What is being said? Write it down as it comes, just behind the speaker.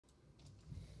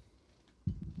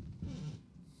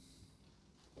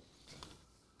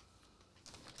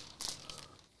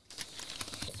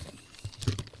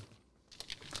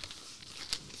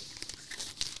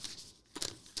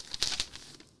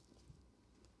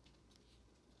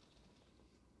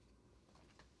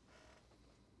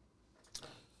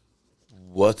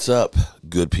What's up,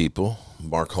 good people?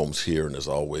 Mark Holmes here, and as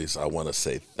always, I want to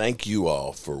say thank you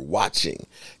all for watching,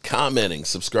 commenting,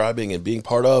 subscribing, and being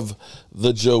part of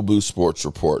the Joe Boo Sports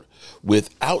Report.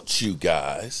 Without you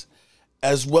guys,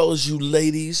 as well as you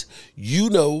ladies, you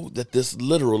know that this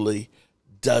literally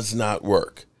does not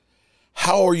work.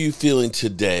 How are you feeling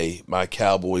today, my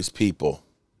Cowboys people?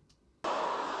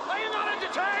 Are you not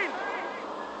entertained?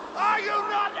 Are you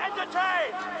not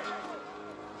entertained?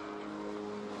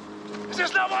 Is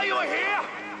this not why you are here?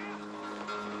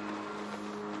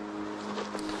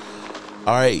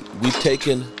 All right, we've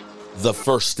taken the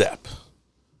first step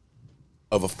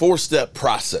of a four-step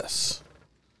process,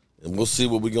 and we'll see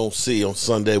what we're going to see on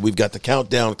Sunday. We've got the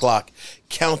countdown clock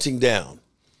counting down.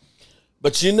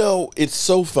 But you know, it's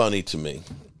so funny to me.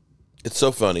 It's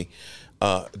so funny.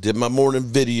 Did my morning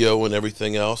video and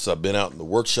everything else. I've been out in the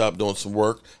workshop doing some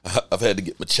work. I've had to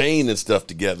get my chain and stuff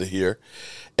together here.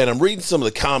 And I'm reading some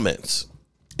of the comments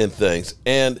and things.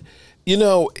 And, you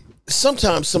know,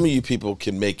 sometimes some of you people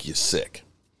can make you sick.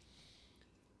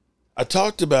 I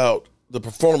talked about the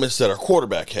performance that our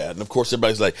quarterback had. And, of course,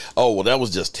 everybody's like, oh, well, that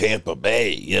was just Tampa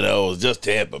Bay. You know, it was just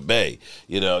Tampa Bay.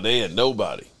 You know, they had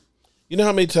nobody. You know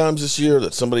how many times this year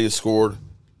that somebody has scored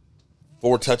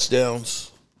 4 touchdowns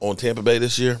on Tampa Bay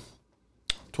this year?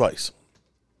 Twice.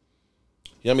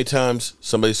 You know how many times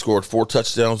somebody scored 4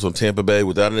 touchdowns on Tampa Bay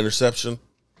without an interception?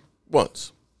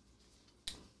 Once.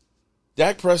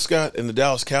 Dak Prescott and the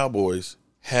Dallas Cowboys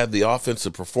had the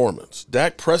offensive performance.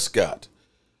 Dak Prescott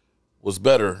was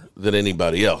better than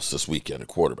anybody else this weekend at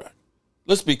quarterback.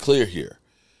 Let's be clear here.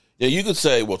 Yeah, you could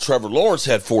say, well, Trevor Lawrence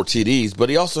had 4 TDs, but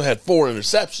he also had 4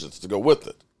 interceptions to go with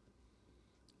it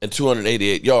and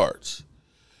 288 yards.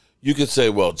 You could say,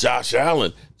 well, Josh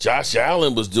Allen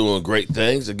was doing great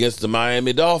things against the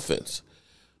Miami Dolphins.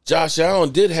 Josh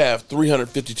Allen did have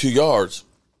 352 yards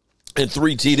and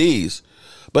 3 TDs,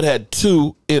 but had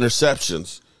 2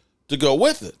 interceptions to go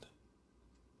with it.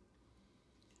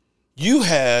 You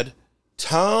had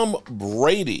Tom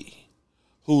Brady,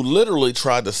 who literally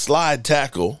tried to slide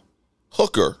tackle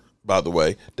Hooker, by the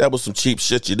way. That was some cheap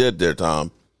shit you did there,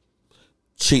 Tom.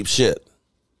 Cheap shit.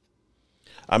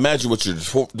 I imagine what your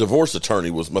divorce attorney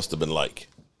must have been like.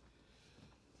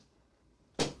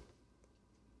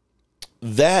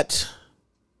 That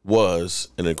was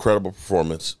an incredible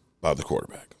performance by the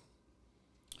quarterback.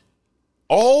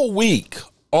 All week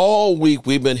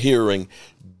we've been hearing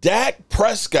Dak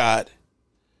Prescott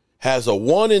has a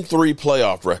 1-3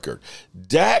 playoff record.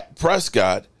 Dak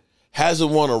Prescott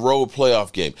hasn't won a road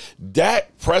playoff game.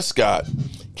 Dak Prescott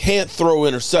can't throw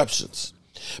interceptions.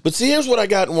 But see, here's what I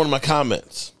got in one of my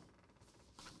comments.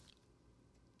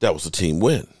 That was a team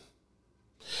win.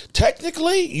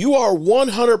 Technically, you are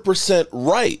 100%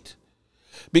 right,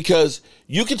 because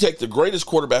you can take the greatest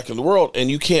quarterback in the world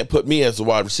and you can't put me as a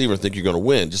wide receiver and think you're going to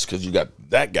win just because you got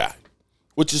that guy,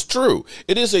 which is true.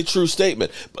 It is a true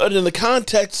statement. But in the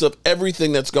context of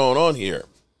everything that's going on here,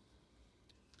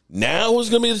 now is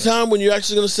going to be the time when you're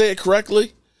actually going to say it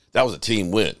correctly. That was a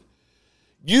team win.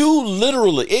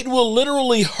 It will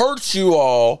literally hurt you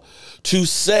all to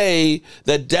say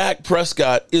that Dak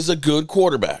Prescott is a good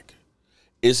quarterback.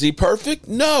 Is he perfect?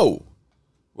 No.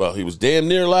 Well, he was damn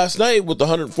near last night with the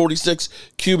 146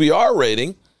 QBR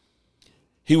rating.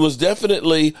 He was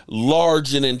definitely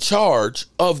large and in charge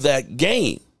of that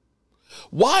game.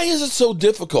 Why is it so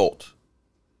difficult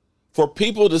for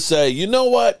people to say, you know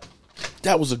what?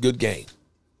 That was a good game.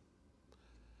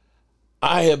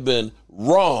 I have been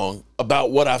wrong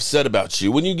about what I've said about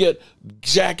you. When you get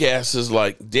jackasses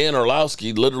like Dan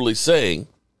Orlowski literally saying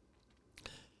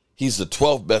he's the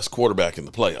 12th best quarterback in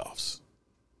the playoffs,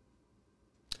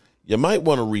 you might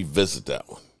want to revisit that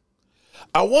one.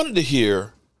 I wanted to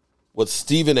hear what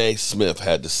Stephen A. Smith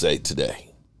had to say today.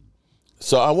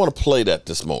 So I want to play that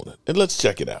this moment, and let's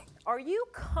check it out. Are you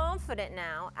confident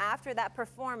now, after that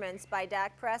performance by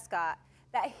Dak Prescott,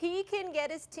 that he can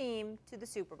get his team to the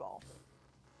Super Bowl?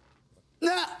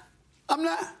 Nah, I'm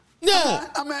not. Yeah.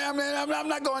 I'm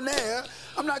not going there.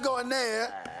 I'm not going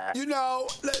there. You know,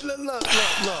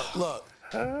 look.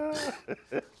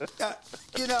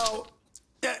 You know.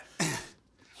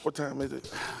 What time is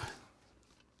it?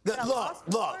 Look.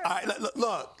 All right,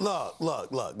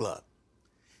 look.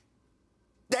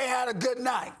 They had a good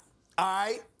night. All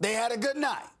right? They had a good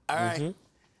night. All right?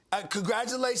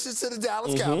 Congratulations to the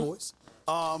Dallas Cowboys.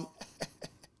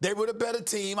 They were the better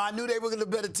team. I knew they were the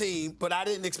better team, but I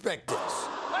didn't expect this.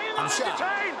 I'm shocked.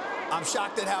 I'm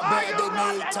shocked at how bad they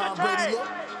made Tom Brady look.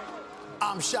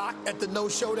 I'm shocked at the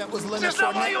no-show that was Leonard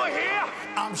Fournette.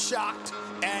 I'm shocked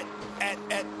at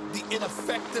the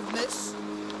ineffectiveness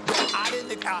that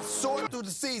I saw it through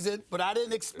the season, but I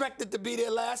didn't expect it to be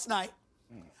there last night.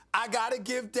 I got to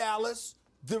give Dallas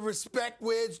the respect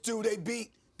where it's due. They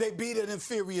beat an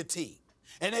inferior team,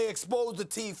 and they exposed the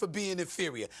team for being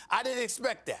inferior. I didn't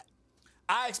expect that.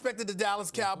 I expected the Dallas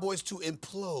Cowboys to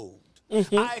implode.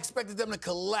 I expected them to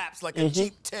collapse like a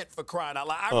cheap tent, for crying out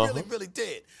loud. I really, really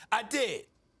did. I did.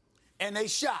 And they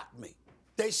shocked me.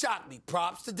 They shocked me.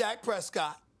 Props to Dak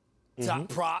Prescott.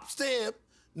 Props to him.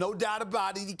 No doubt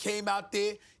about it. He came out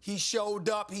there. He showed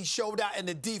up. He showed out. And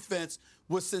the defense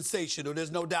was sensational.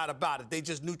 There's no doubt about it. They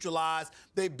just neutralized.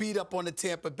 They beat up on the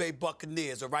Tampa Bay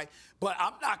Buccaneers, all right? But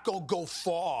I'm not going to go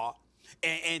far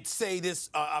and say this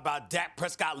about Dak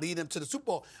Prescott leading them to the Super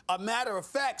Bowl. A matter of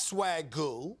fact,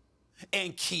 Swagoo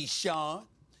and Keyshawn,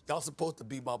 y'all supposed to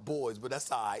be my boys, but that's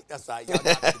all right. That's all right. Y'all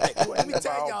got me today. Let me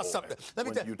tell y'all something.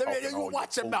 You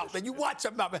watch your mouth, man. You watch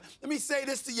your mouth, man. Let me say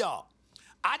this to y'all.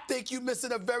 I think you're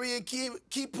missing a very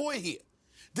key point here.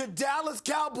 The Dallas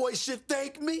Cowboys should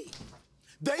thank me.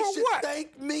 They should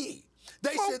thank me.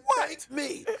 They should thank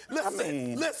me.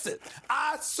 Listen,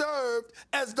 I served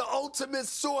as the ultimate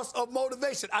source of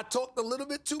motivation. I talked a little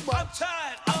bit too much.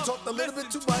 I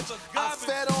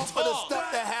fed off of the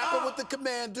stuff that happened with the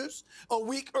Commanders a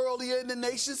week earlier in the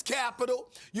nation's capital.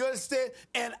 You understand?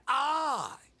 And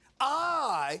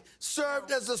I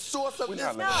served as a source of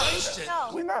inspiration.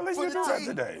 We're not letting you do that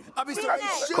today. I mean,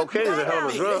 cocaine is a hell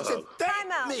of a drug.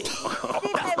 Time out.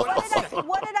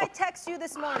 What did I text you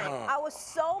this morning? I was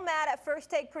so mad at First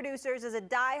Take Producers as a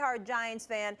diehard Giants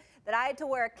fan that I had to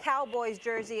wear a Cowboys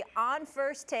jersey on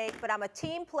First Take, but I'm a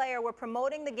team player. We're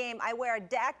promoting the game. I wear a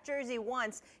Dak jersey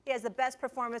once. He has the best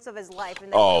performance of his life.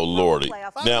 And Lordy.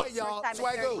 Now, y'all,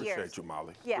 Swagoo. Appreciate you,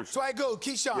 Molly. Yeah. Swagoo,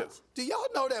 Keyshawn, yes. Do y'all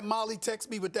know that Molly texted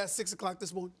me with that 6 o'clock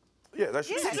this morning? Yeah, that's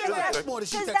She texted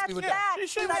me with that. She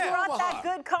shouldn't have brought that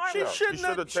good karma. She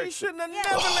shouldn't have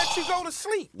never let you go to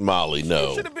sleep. Molly, no.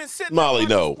 You should have been sitting Molly,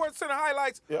 there no. Sports Center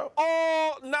highlights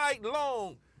all night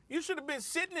long. You should have been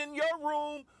sitting in your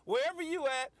room, wherever you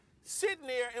at, sitting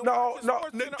there and watching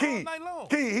Sports Center all night long.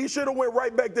 He should have went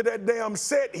right back to that damn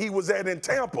set he was at in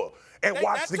Tampa and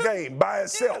watched the game by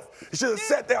himself. He should have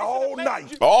sat there all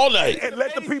night. All night. And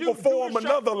let the people form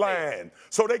another line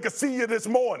so they could see you this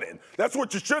morning. That's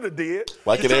what you should have did.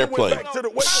 Like an airplane.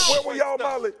 Where were y'all,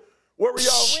 Molly? Where were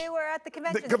y'all? We were at the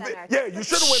convention center. Yeah, you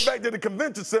should have went back to the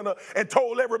convention center and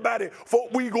told everybody,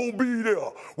 "Folk, we gonna be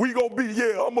there. We gonna be,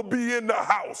 I'm gonna be in the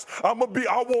house. I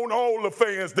want all the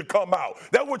fans to come out."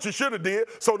 That's what you should have did,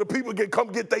 so the people can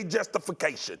come get their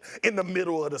justification in the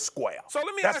middle of the square. So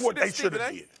let me That's ask what you they this, should have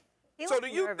Stephen did. So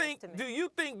do you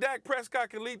think Dak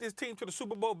Prescott can lead this team to the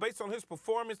Super Bowl based on his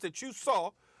performance that you saw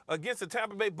against the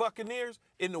Tampa Bay Buccaneers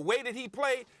in the way that he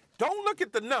played? Don't look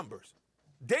at the numbers.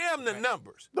 Damn the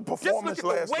numbers. The performance Just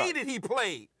look at the way last night. that he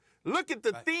played. Look at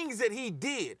the things that he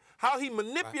did, how he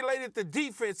manipulated the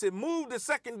defense and moved the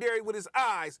secondary with his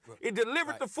eyes. It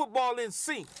delivered the football in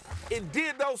sync. It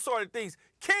did those sort of things.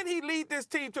 Can he lead this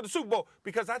team to the Super Bowl?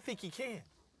 Because I think he can.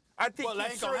 I think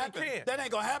he certainly can. That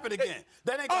ain't gonna happen again.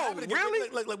 That ain't gonna happen again. Really?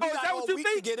 Look, we got all week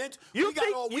to get into. You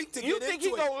think he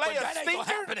gonna lay a that ain't gonna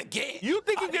happen again. You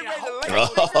think he get ready to lay a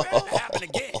stinker? That happen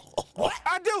again. What?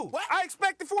 I do. What? I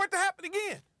expect for it to happen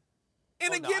again.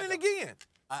 And again and again.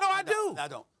 I do. I don't. I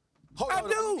do. Hold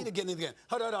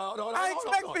on. I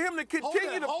expect for him to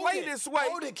continue to play this way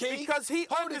because he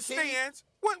understands.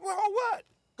 What?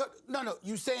 No.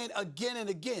 You saying again and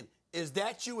again. Is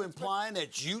that you implying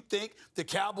that you think the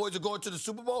Cowboys are going to the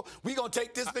Super Bowl? We gonna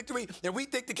take this victory and we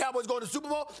think the Cowboys going to the Super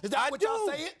Bowl? Is that what y'all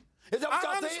saying? Is that what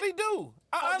y'all saying? I honestly do.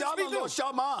 Y'all don't know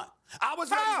show mine. I was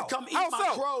ready to come eat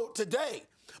my crow today,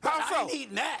 but I ain't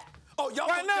eating that. Oh, y'all.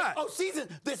 Why not? The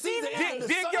season ends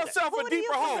dig yourself a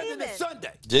deeper hole.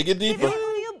 Sunday. Dig it deeper.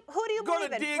 Who do you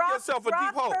believe in? Dig yourself a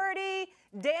deep hole. Purdy,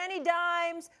 Danny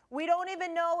Dimes. We don't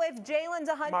even know if Jalen's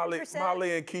 100%.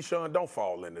 Molly and Keyshawn don't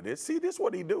fall into this. See, this is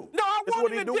what he do. No, I This want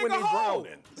what him he to do dig when a he's hole.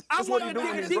 drowning. I This what he want do him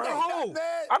when to he's dig a drowning. hole.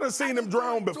 I done seen him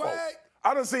drown before.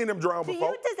 I done seen him drown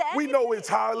before. We know it's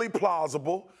highly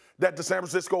plausible that the San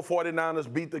Francisco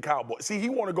 49ers beat the Cowboys. See, he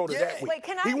want to go to that week. Wait,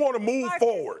 he want to move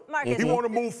forward. Marcus, he want to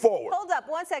move forward. Hold up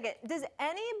 1 second. Does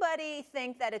anybody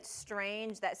think that it's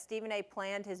strange that Stephen A.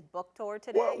 planned his book tour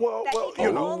today? Well,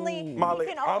 Molly,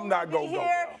 I'm not going to go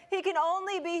there. He can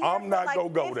only be here I'm not for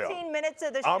gonna go 15 minutes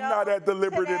of the show. I'm not at the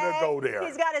liberty to go there.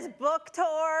 He's got his book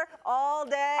tour all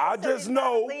day. I just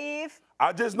know.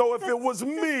 I just know if it was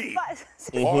me,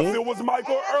 or if it was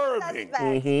Michael Irving,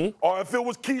 or if it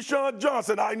was Keyshawn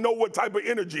Johnson, I know what type of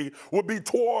energy would be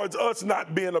towards us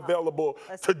not being available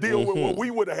to deal with what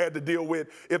we would have had to deal with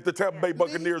if the Tampa Bay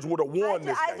Buccaneers would have won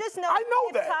this game. I just know I know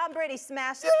if that. Tom Brady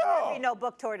smashed it, there'd be no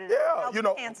book tour today. Yeah, you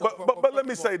know, but let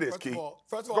me say this, Keith.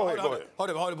 First of go all, ahead.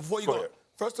 Hold on. Before you go,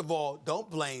 first of all, don't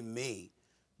blame me.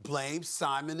 Blame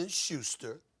Simon &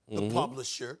 Schuster, the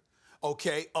publisher,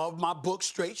 okay, of my book,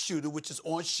 Straight Shooter, which is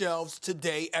on shelves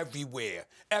today everywhere.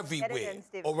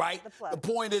 All right? The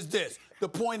point is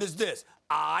this.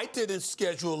 I didn't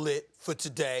schedule it for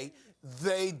today.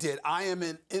 They did. I am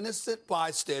an innocent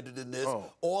bystander in this.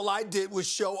 All I did was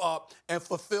show up and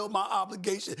fulfill my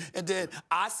obligation. And then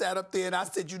I sat up there and I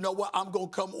said, you know what? I'm going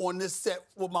to come on this set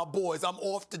with my boys. I'm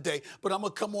off today, but I'm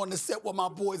going to come on the set with my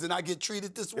boys and I get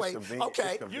treated this way.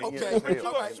 Okay. But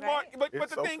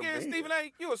the thing is, Stephen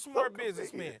A., you're a smart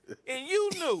businessman. And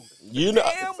you knew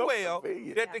damn well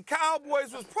that the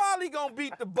Cowboys was probably going to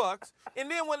beat the Bucs. And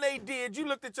then when they did, you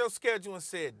looked at your schedule and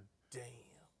said, damn.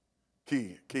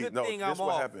 Key, no, this is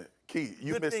what happened. Key,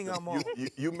 you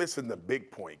missing the big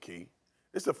point, Key.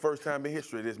 This is the first time in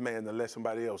history this man to let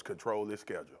somebody else control his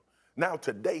schedule. Now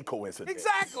today, coincidence.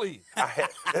 Exactly.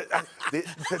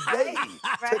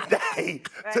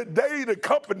 Today the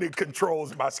company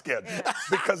controls my schedule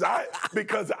because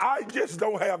I just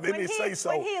don't have any say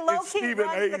so in Stephen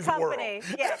A's world.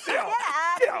 Yeah. Get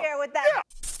out of here with that.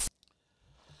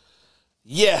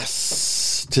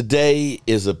 Yes, today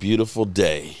is a beautiful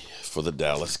day for the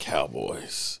Dallas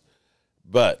Cowboys,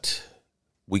 but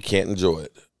we can't enjoy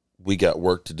it. We got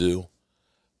work to do,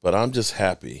 but I'm just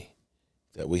happy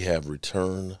that we have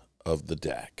return of the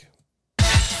Dak.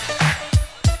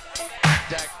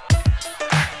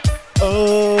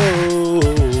 Oh,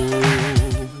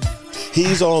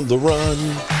 he's on the run.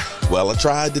 Well, I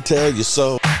tried to tell you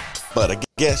so, but I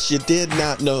guess you did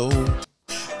not know.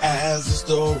 As the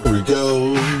story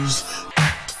goes,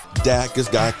 Dak has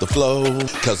got the flow,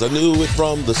 cause I knew it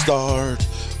from the start.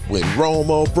 When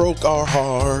Romo broke our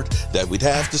heart, that we'd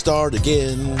have to start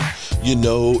again. You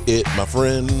know it, my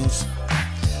friends.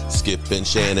 Skip and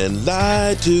Shannon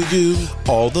lied to you.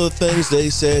 All the things they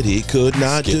said he could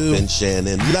not do. Skip and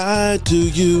Shannon lied to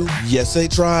you. Yes, they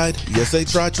tried. Yes, they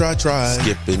tried.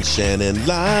 Skip and Shannon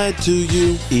lied to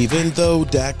you. Even though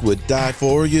Dak would die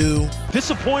for you.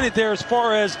 Disappointed there as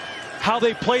far as how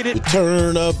they played it.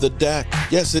 Return of the Dak.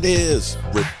 Yes, it is.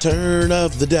 Return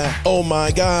of the Dak. Oh,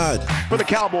 my God. For the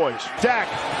Cowboys. Dak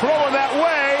throwing that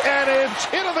way, and it's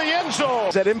into the end zone.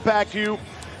 Does that impact you?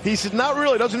 He said, not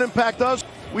really. Doesn't impact us.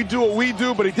 We do what we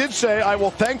do, but he did say, I will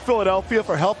thank Philadelphia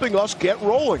for helping us get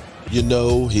rolling. You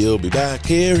know he'll be back.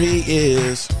 Here he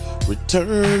is.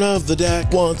 Return of the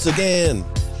Dak once again.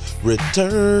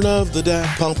 Return of the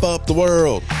Dak. Pump up the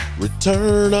world.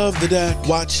 Return of the Dak.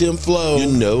 Watch him flow. You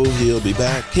know he'll be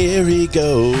back. Here he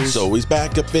goes. So he's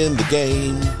back up in the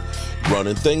game.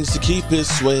 Running things to keep his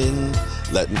swing.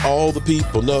 Letting all the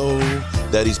people know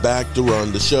that he's back to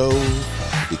run the show.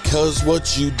 Because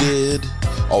what you did,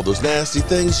 all those nasty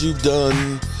things you've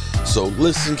done. So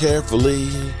listen carefully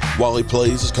while he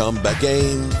plays his comeback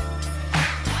game.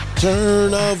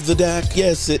 Return of the Dak,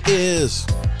 yes it is.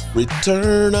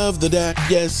 Return of the Dak,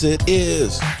 yes it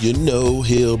is. You know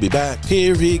he'll be back.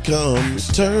 Here he comes.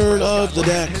 Return of the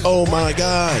Dak, oh my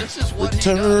God.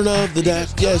 Return of the Dak,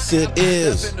 yes it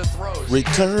is.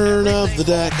 Return of the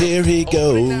Dak, here he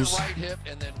goes.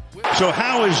 So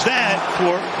how is that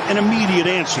for an immediate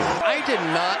answer? I did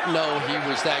not know he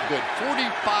was that good.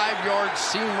 45-yard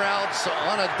seam routes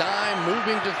on a dime,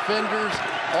 moving defenders,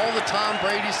 all the Tom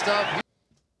Brady stuff.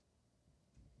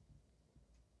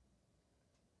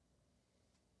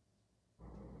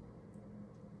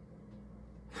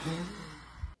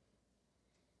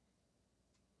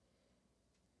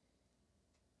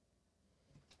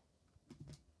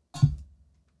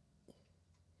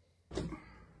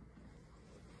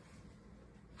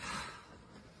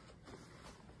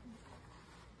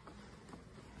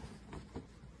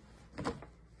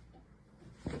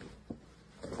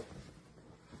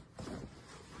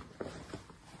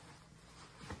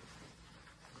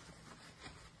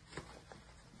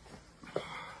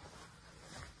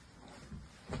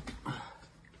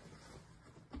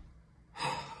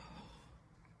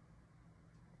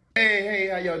 Hey,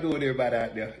 how y'all doing, everybody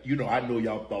out there? You know, I know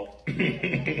y'all thought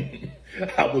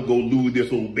I was gonna lose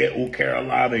this old bet, old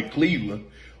Carolina and Cleveland,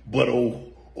 but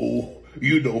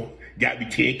you know, got me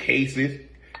 10 cases.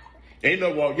 Ain't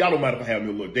nothing wrong. Y'all don't mind if I have me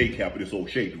a little day cap of this old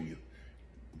shade, do you?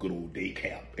 Good old day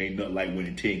cap. Ain't nothing like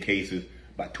winning 10 cases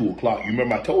by 2 o'clock. You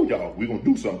remember I told y'all we're gonna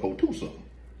do something, go do something.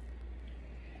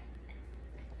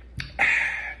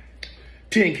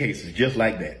 10 cases just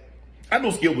like that. I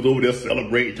know Skip was over there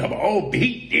celebrating, talking about, oh,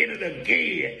 he did it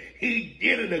again. He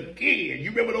did it again.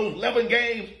 You remember those 11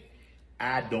 games?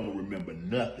 I don't remember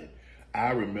nothing.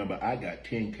 I remember I got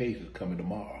 10 cases coming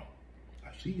tomorrow.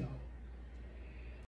 I see y'all.